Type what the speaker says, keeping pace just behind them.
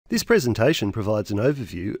This presentation provides an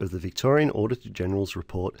overview of the Victorian Auditor-General's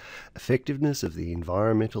report, Effectiveness of the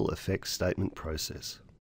Environmental Effects Statement Process.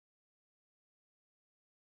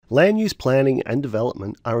 Land use planning and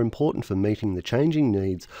development are important for meeting the changing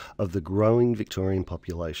needs of the growing Victorian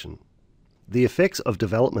population. The effects of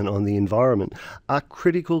development on the environment are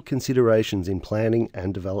critical considerations in planning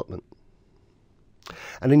and development.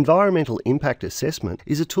 An environmental impact assessment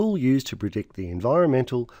is a tool used to predict the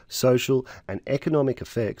environmental, social and economic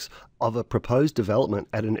effects of a proposed development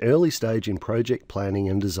at an early stage in project planning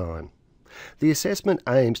and design. The assessment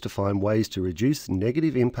aims to find ways to reduce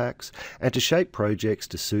negative impacts and to shape projects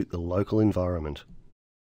to suit the local environment.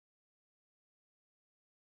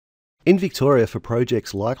 In Victoria, for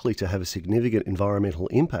projects likely to have a significant environmental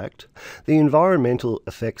impact, the Environmental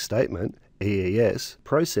Effects Statement EES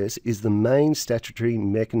process is the main statutory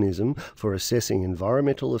mechanism for assessing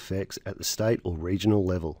environmental effects at the state or regional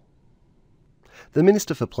level. The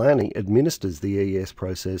Minister for Planning administers the EES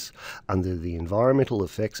process under the Environmental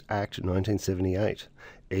Effects Act 1978,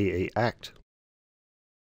 EE Act.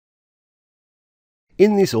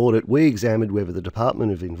 In this audit, we examined whether the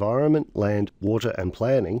Department of Environment, Land, Water and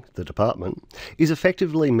Planning, the Department, is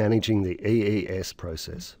effectively managing the EES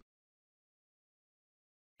process.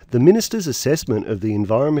 The Minister's assessment of the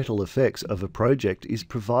environmental effects of a project is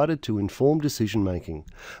provided to inform decision-making,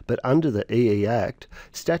 but under the EE Act,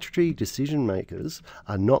 statutory decision-makers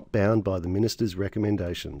are not bound by the Minister's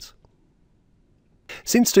recommendations.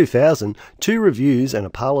 Since 2000, 2 reviews and a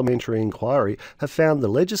parliamentary inquiry have found the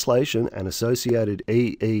legislation and associated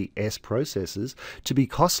EES processes to be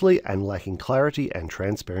costly and lacking clarity and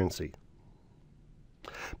transparency.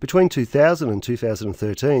 Between 2000 and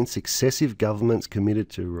 2013, successive governments committed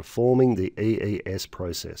to reforming the EES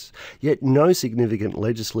process, yet no significant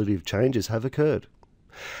legislative changes have occurred.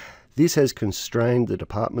 This has constrained the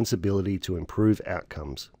Department's ability to improve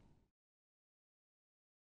outcomes.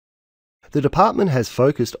 The Department has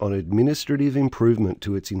focused on administrative improvement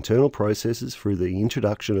to its internal processes through the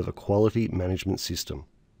introduction of a quality management system.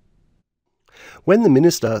 When the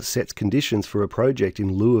Minister sets conditions for a project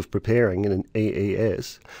in lieu of preparing an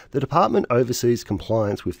EES, the Department oversees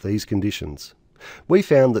compliance with these conditions. We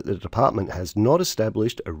found that the Department has not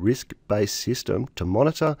established a risk-based system to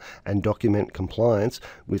monitor and document compliance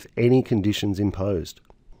with any conditions imposed.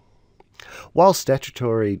 While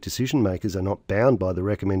statutory decision-makers are not bound by the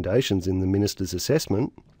recommendations in the Minister's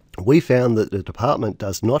assessment, we found that the Department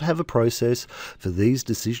does not have a process for these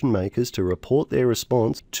decision-makers to report their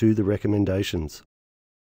response to the recommendations.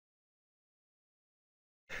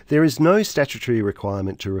 There is no statutory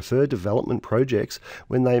requirement to refer development projects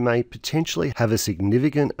when they may potentially have a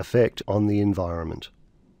significant effect on the environment.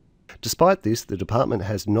 Despite this, the Department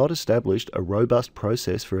has not established a robust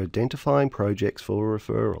process for identifying projects for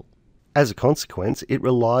referral. As a consequence, it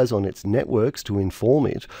relies on its networks to inform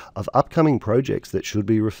it of upcoming projects that should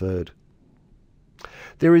be referred.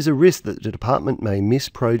 There is a risk that the Department may miss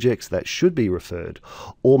projects that should be referred,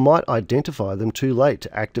 or might identify them too late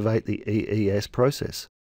to activate the EES process.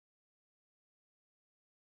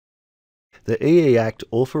 The EE Act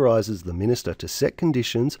authorises the Minister to set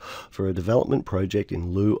conditions for a development project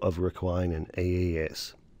in lieu of requiring an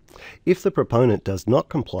EES. If the proponent does not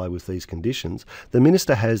comply with these conditions, the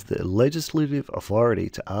Minister has the legislative authority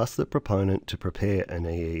to ask the proponent to prepare an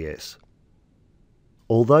EES.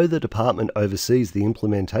 Although the Department oversees the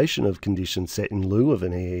implementation of conditions set in lieu of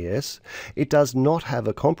an EES, it does not have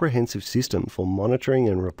a comprehensive system for monitoring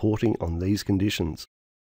and reporting on these conditions.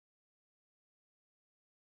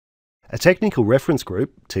 A Technical Reference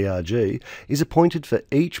Group, TRG, is appointed for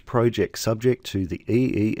each project subject to the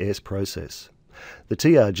EES process. The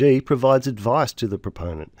TRG provides advice to the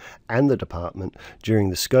proponent and the Department during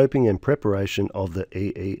the scoping and preparation of the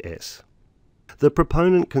EES. The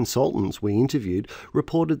proponent consultants we interviewed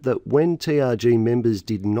reported that when TRG members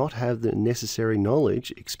did not have the necessary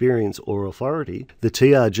knowledge, experience or authority, the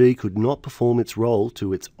TRG could not perform its role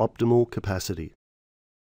to its optimal capacity.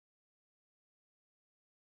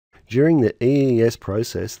 During the EES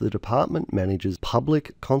process, the Department manages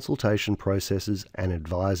public consultation processes and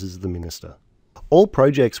advises the Minister. All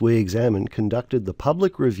projects we examined conducted the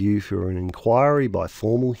public review through an inquiry by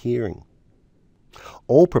formal hearing.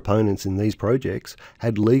 All proponents in these projects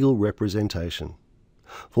had legal representation.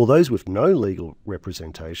 For those with no legal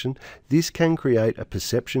representation, this can create a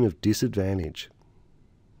perception of disadvantage.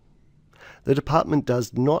 The Department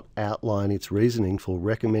does not outline its reasoning for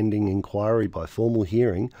recommending inquiry by formal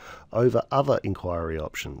hearing over other inquiry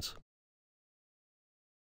options.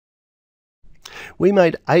 We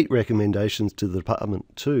made 8 recommendations to the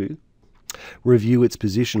Department to Review its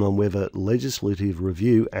position on whether legislative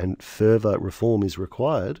review and further reform is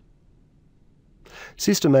required.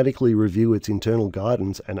 Systematically review its internal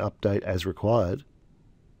guidance and update as required.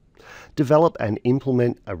 Develop and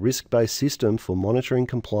implement a risk-based system for monitoring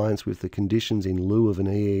compliance with the conditions in lieu of an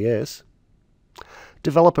EES.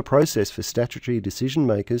 Develop a process for statutory decision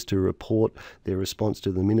makers to report their response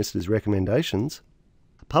to the Minister's recommendations.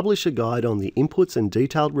 Publish a guide on the inputs and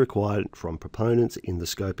detail required from proponents in the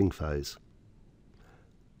scoping phase.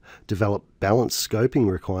 Develop balanced scoping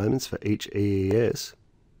requirements for each EES.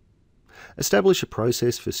 Establish a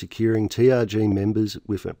process for securing TRG members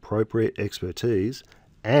with appropriate expertise,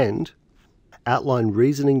 and outline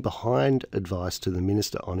reasoning behind advice to the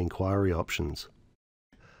Minister on inquiry options.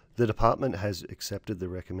 The Department has accepted the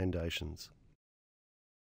recommendations.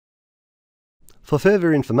 For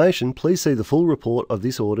further information, please see the full report of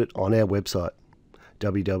this audit on our website,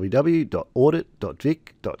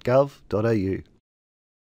 www.audit.vic.gov.au.